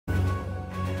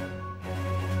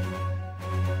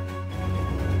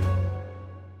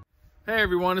Hey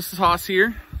everyone, this is Haas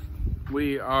here.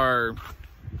 We are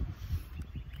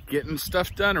getting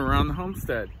stuff done around the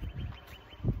homestead.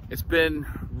 It's been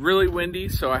really windy,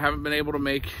 so I haven't been able to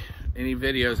make any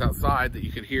videos outside that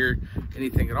you could hear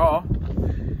anything at all.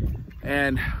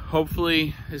 And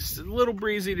hopefully, it's a little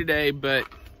breezy today, but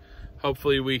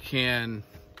hopefully we can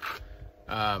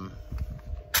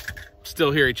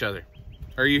still hear each other.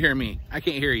 Or you hear me. I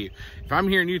can't hear you. If I'm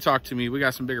hearing you talk to me, we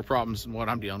got some bigger problems than what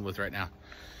I'm dealing with right now.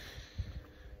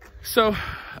 So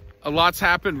a lot's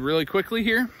happened really quickly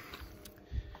here.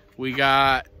 We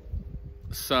got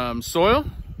some soil,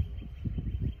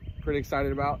 pretty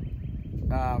excited about.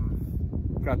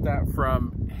 Got that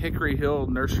from Hickory Hill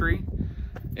Nursery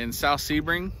in South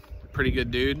Sebring. Pretty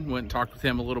good dude. Went and talked with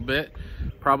him a little bit.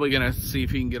 Probably gonna see if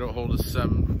he can get a hold of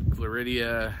some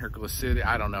Gloridia or Glicidia.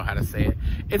 I don't know how to say it.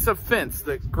 It's a fence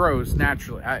that grows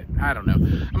naturally. I don't know.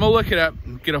 I'm gonna look it up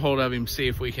and get a hold of him, see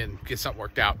if we can get something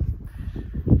worked out.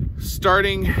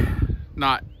 Starting,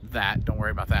 not that, don't worry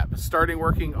about that, but starting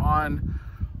working on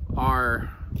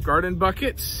our garden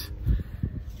buckets.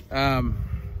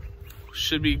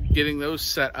 Should be getting those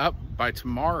set up by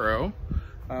tomorrow.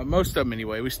 Most of them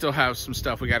anyway. We still have some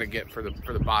stuff we got to get for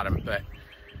the bottom, but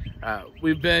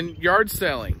we've been yard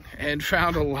selling and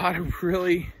found a lot of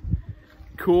really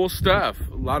cool stuff,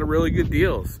 a lot of really good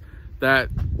deals that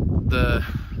the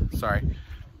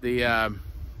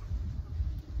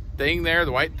thing there,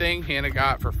 the white thing, Hannah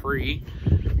got for free.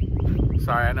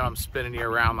 Sorry, I know I'm spinning you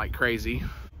around like crazy.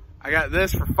 I got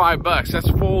this for $5. That's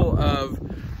full of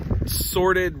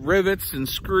sorted rivets and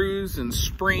screws and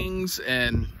springs,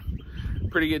 and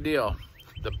pretty good deal.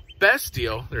 The best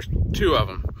deal, there's two of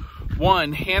them.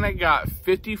 One, Hannah got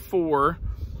 54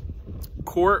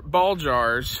 quart ball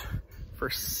jars for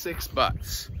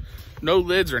 $6. No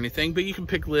lids or anything, but you can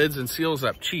pick lids and seals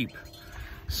up cheap.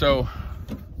 So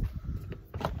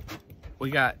we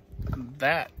got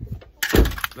that.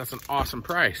 That's an awesome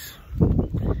price.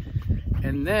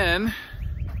 And then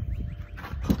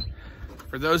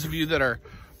for those of you that are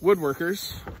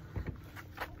woodworkers,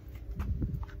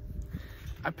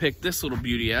 I picked this little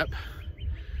beauty up.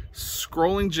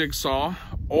 Scrolling jigsaw,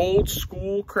 old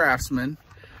school Craftsman.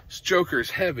 This joker's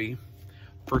heavy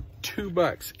for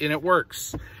 $2, and it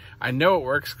works. I know it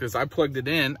works because I plugged it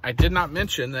in. I did not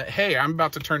mention that, hey, I'm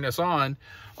about to turn this on.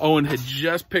 Owen had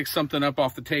just picked something up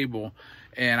off the table,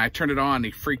 and I turned it on, and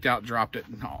he freaked out, dropped it.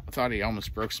 No, I thought he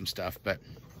almost broke some stuff, but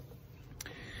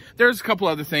there's a couple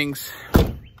other things.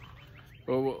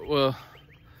 Well,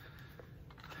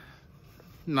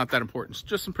 not that important.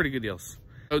 Just some pretty good deals.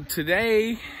 So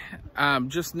today,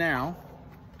 just now,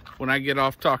 when I get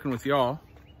off talking with y'all,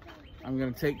 I'm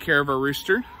gonna take care of our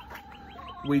rooster.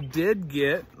 We did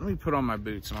get, let me put on my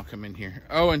boots and I'll come in here.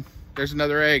 Oh, and there's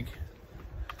another egg.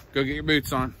 Go get your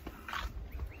boots on.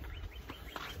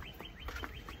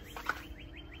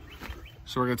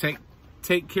 So we're gonna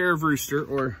take care of Rooster,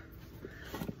 or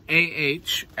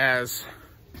AH as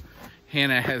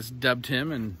Hannah has dubbed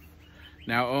him and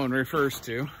now Owen refers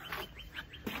to.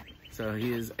 So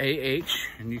he is AH,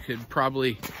 and you could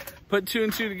probably put two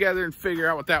and two together and figure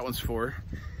out what that one's for.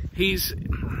 He's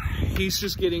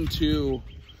just getting too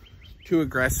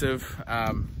aggressive.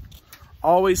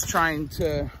 Always trying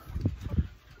to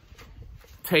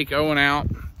take Owen out.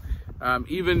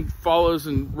 Even follows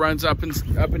and runs up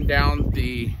and down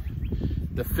the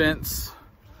fence,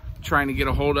 trying to get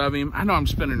a hold of him. I know I'm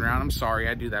spinning around. I'm sorry.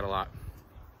 I do that a lot.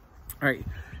 All right,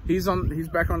 he's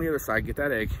back on the other side. Get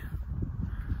that egg.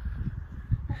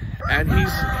 And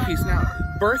he's now,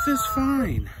 Birth is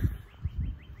fine.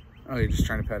 Oh, you're just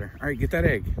trying to pet her. All right, get that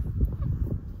egg.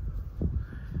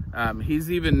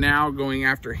 He's even now going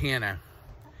after Hannah.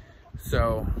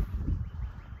 So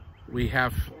we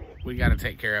got to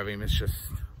take care of him.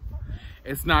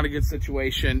 It's not a good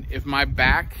situation. If my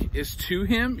back is to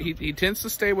him, he tends to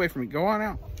stay away from me. Go on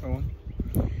out. Go on.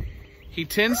 He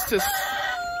tends to,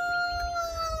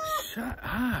 shut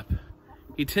up.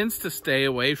 He tends to stay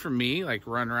away from me, like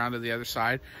run around to the other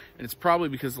side. And it's probably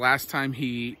because last time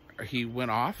he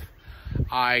went off,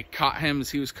 I caught him as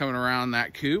he was coming around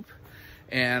that coop,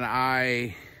 and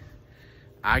I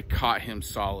caught him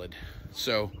solid.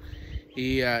 So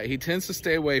he tends to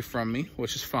stay away from me,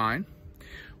 which is fine.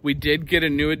 We did get a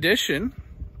new addition.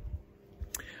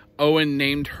 Owen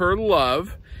named her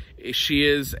Love. She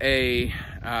is a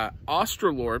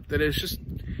Australorp that is just,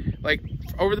 like,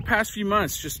 over the past few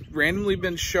months, just randomly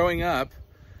been showing up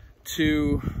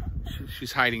to,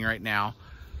 she's hiding right now.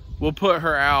 We'll put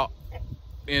her out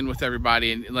in with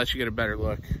everybody and let you get a better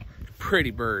look.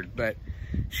 Pretty bird, but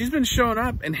she's been showing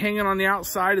up and hanging on the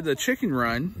outside of the chicken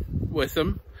run with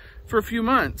them for a few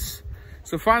months.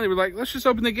 So finally we're like, let's just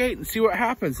open the gate and see what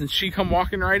happens. And she come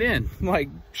walking right in. Like,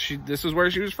 this is where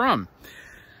she was from.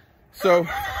 So,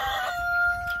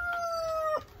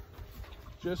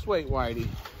 just wait, Whitey.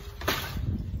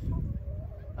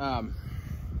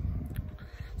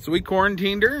 So we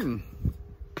quarantined her, and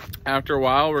after a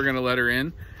while, we're gonna let her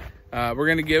in. We're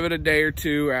gonna give it a day or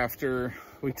two after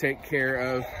we take care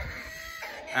of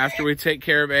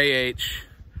AH,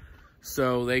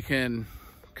 so they can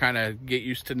kind of get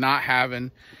used to not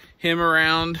having him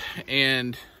around,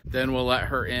 and then we'll let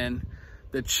her in.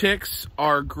 The chicks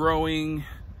are growing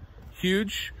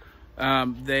huge.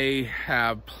 They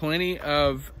have plenty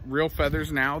of real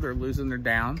feathers now. They're losing their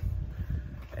down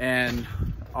and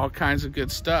all kinds of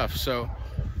good stuff. So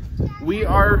we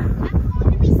are... I'm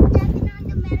going to be stepping on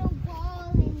the metal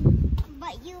ball,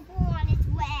 but you go on its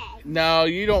way. No,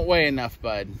 you don't weigh enough,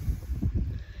 bud.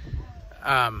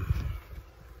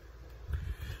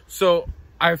 So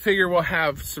I figure we'll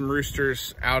have some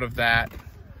roosters out of that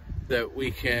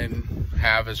we can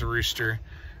have as a rooster.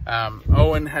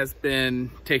 Owen has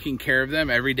been taking care of them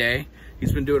every day.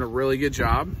 He's been doing a really good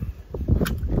job.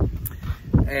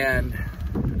 And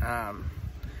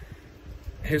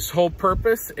his whole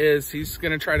purpose is he's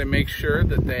going to try to make sure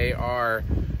that they are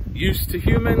used to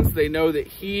humans. They know that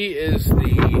he is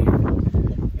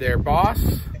their boss,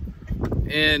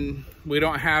 and we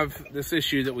don't have this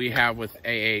issue that we have with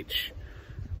AH.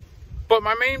 But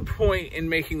my main point in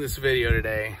making this video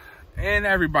today, and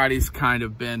everybody's kind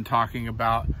of been talking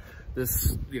about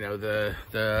this, you know,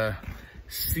 the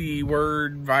C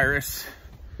word virus.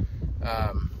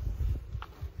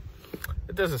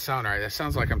 It doesn't sound right. That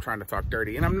sounds like I'm trying to talk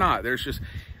dirty, and I'm not. There's just,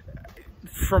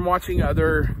 from watching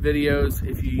other videos,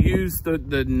 if you use the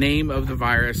name of the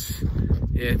virus,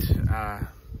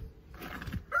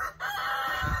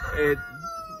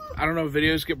 I don't know if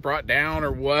videos get brought down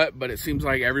or what, but it seems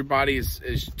like everybody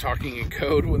is talking in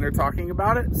code when they're talking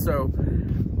about it. So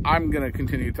I'm going to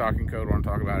continue talking code when I'm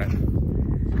talking about it.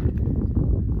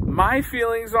 My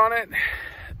feelings on it,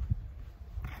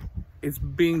 it's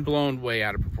being blown way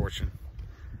out of proportion.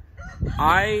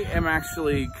 I am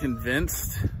actually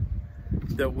convinced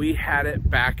that we had it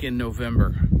back in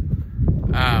November.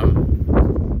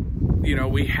 You know,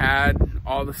 we had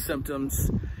all the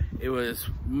symptoms. It was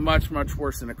much, much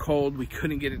worse than a cold. We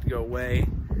couldn't get it to go away.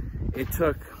 It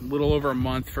took a little over a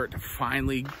month for it to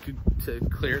finally to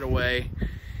clear it away.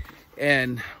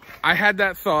 And I had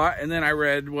that thought, and then I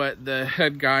read what the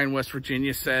head guy in West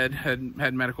Virginia said, head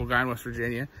medical guy in West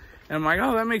Virginia. And I'm like,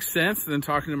 oh, that makes sense. And then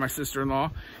talking to my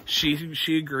sister-in-law, she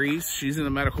agrees. She's in the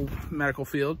medical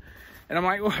field. And I'm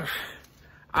like, well,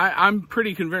 I'm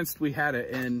pretty convinced we had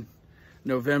it in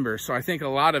November. So I think a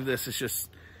lot of this is just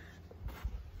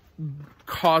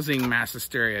causing mass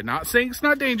hysteria. Not saying it's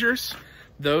not dangerous.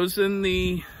 Those in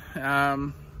the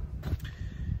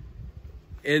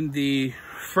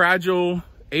fragile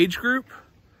age group,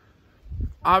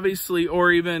 obviously,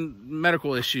 or even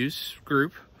medical issues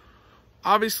group,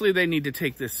 obviously they need to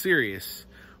take this serious.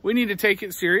 We need to take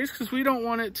it serious because we don't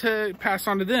want it to pass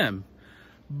on to them.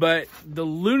 But the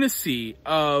lunacy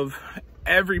of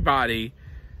everybody,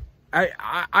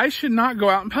 I should not go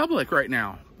out in public right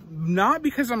now. Not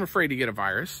because I'm afraid to get a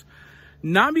virus,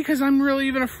 not because I'm really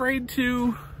even afraid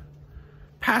to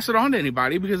pass it on to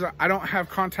anybody, because I don't have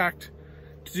contact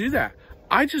to do that.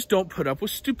 I just don't put up with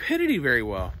stupidity very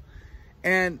well.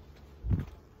 And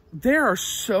there are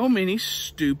so many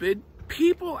stupid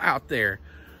people out there.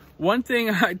 One thing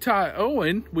I taught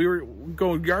Owen, we were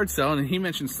going yard selling, and he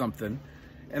mentioned something.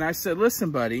 And I said,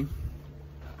 listen, buddy,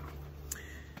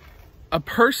 a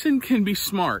person can be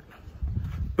smart,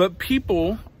 but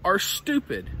people are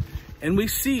stupid. And we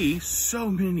see so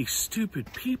many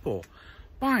stupid people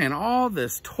buying all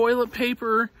this toilet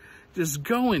paper, just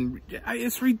going,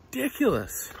 it's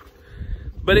ridiculous.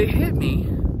 But it hit me.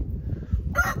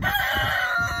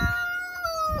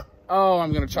 Oh,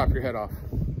 I'm gonna chop your head off.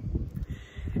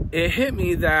 It hit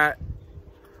me that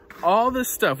all this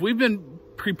stuff we've been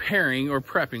preparing or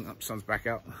prepping, oh, sun's back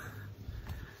out.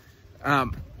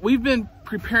 We've been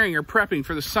preparing or prepping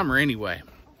for the summer anyway.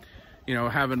 You know,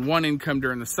 having one income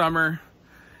during the summer.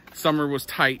 Summer was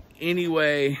tight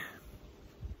anyway.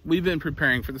 We've been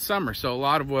preparing for the summer. So a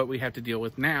lot of what we have to deal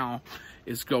with now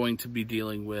is going to be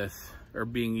dealing with or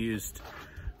being used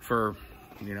for,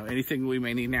 you know, anything we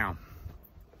may need now.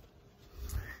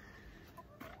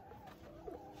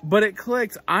 But it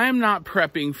clicked. I'm not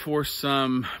prepping for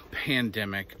some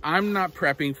pandemic. I'm not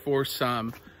prepping for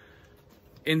some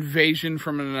invasion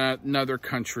from another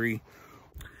country.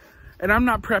 And I'm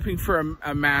not prepping for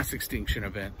a mass extinction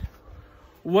event.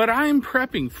 What I'm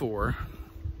prepping for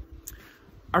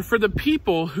are for the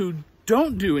people who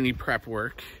don't do any prep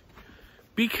work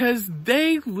because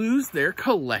they lose their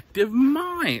collective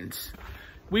minds.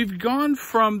 We've gone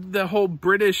from the whole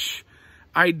British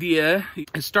idea.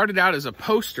 It started out as a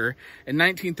poster in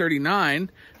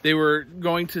 1939. They were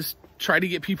going to try to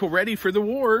get people ready for the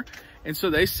war. And so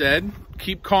they said,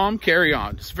 keep calm, carry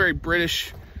on. It's a very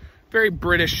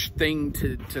British thing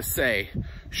to say.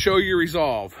 Show your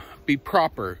resolve, be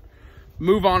proper,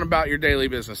 move on about your daily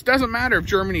business. Doesn't matter if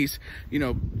Germany's, you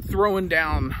know, throwing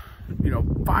down, you know,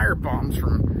 fire bombs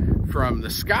from the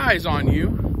skies on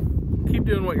you. Keep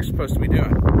doing what you're supposed to be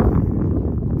doing.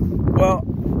 Well,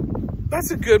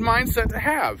 that's a good mindset to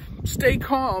have. Stay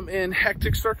calm in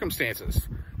hectic circumstances.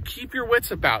 Keep your wits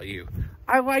about you.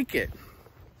 I like it.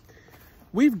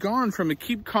 We've gone from a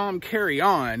keep calm, carry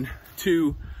on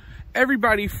to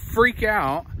everybody freak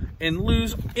out and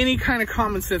lose any kind of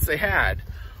common sense they had,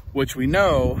 which we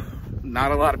know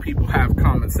not a lot of people have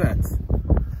common sense.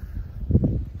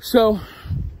 So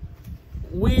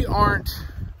we are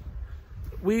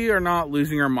not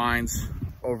losing our minds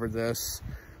over this.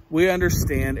 We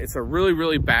understand it's a really,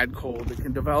 really bad cold that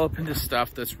can develop into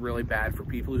stuff that's really bad for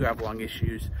people who have lung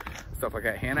issues, stuff like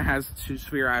that. Hannah has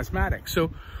severe asthmatic.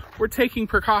 So we're taking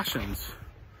precautions,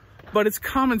 but it's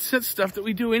common sense stuff that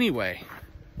we do anyway.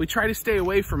 We try to stay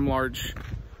away from large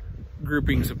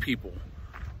groupings of people.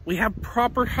 We have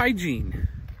proper hygiene.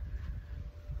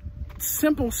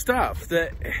 Simple stuff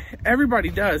that everybody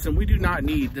does, and we do not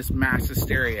need this mass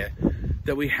hysteria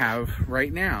that we have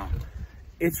right now.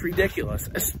 It's ridiculous,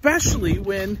 especially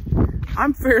when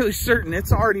I'm fairly certain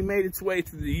it's already made its way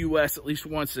to the US at least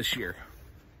once this year.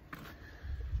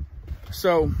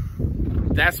 So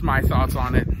that's my thoughts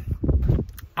on it.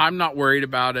 I'm not worried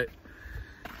about it.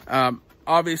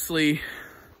 Obviously,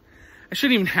 I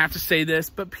shouldn't even have to say this,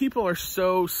 but people are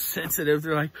so sensitive.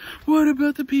 They're like, what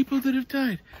about the people that have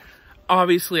died?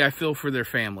 Obviously, I feel for their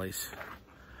families.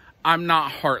 I'm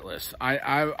not heartless.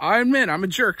 I admit I'm a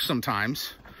jerk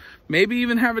sometimes. Maybe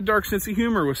even have a dark sense of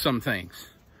humor with some things.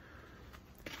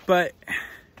 But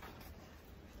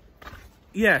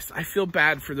yes, I feel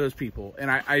bad for those people.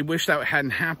 And I wish that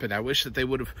hadn't happened. I wish that they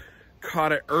would have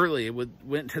caught it early,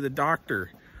 went to the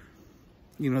doctor.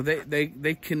 You know,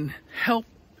 they can help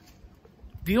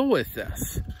deal with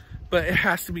this, but it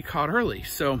has to be caught early.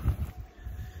 So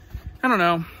I don't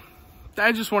know.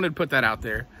 I just wanted to put that out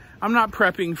there. I'm not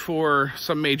prepping for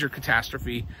some major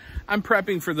catastrophe. I'm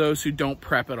prepping for those who don't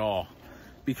prep at all,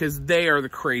 because they are the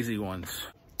crazy ones.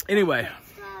 Anyway,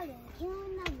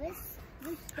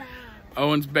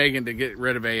 Owen's begging to get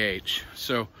rid of AH.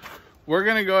 So we're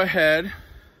gonna go ahead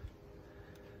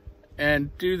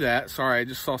and do that. Sorry, I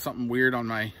just saw something weird on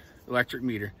my electric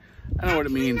meter. I don't know what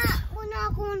it means. We're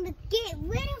not going to get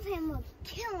rid of him. We're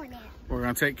killing it. We're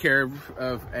gonna take care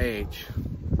of AH.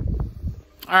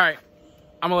 All right,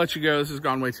 I'm gonna let you go. This has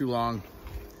gone way too long.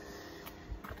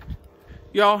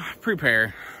 Y'all,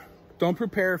 prepare. Don't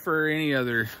prepare for any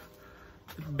other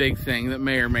big thing that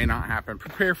may or may not happen.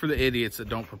 Prepare for the idiots that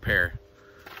don't prepare.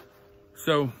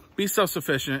 So be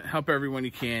self-sufficient, help everyone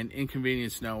you can,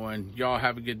 inconvenience no one. Y'all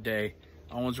have a good day.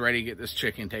 Owen's ready to get this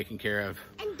chicken taken care of.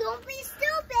 And don't be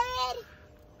stupid.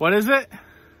 What is it?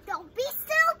 Don't be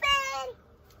stupid.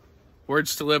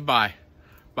 Words to live by.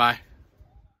 Bye.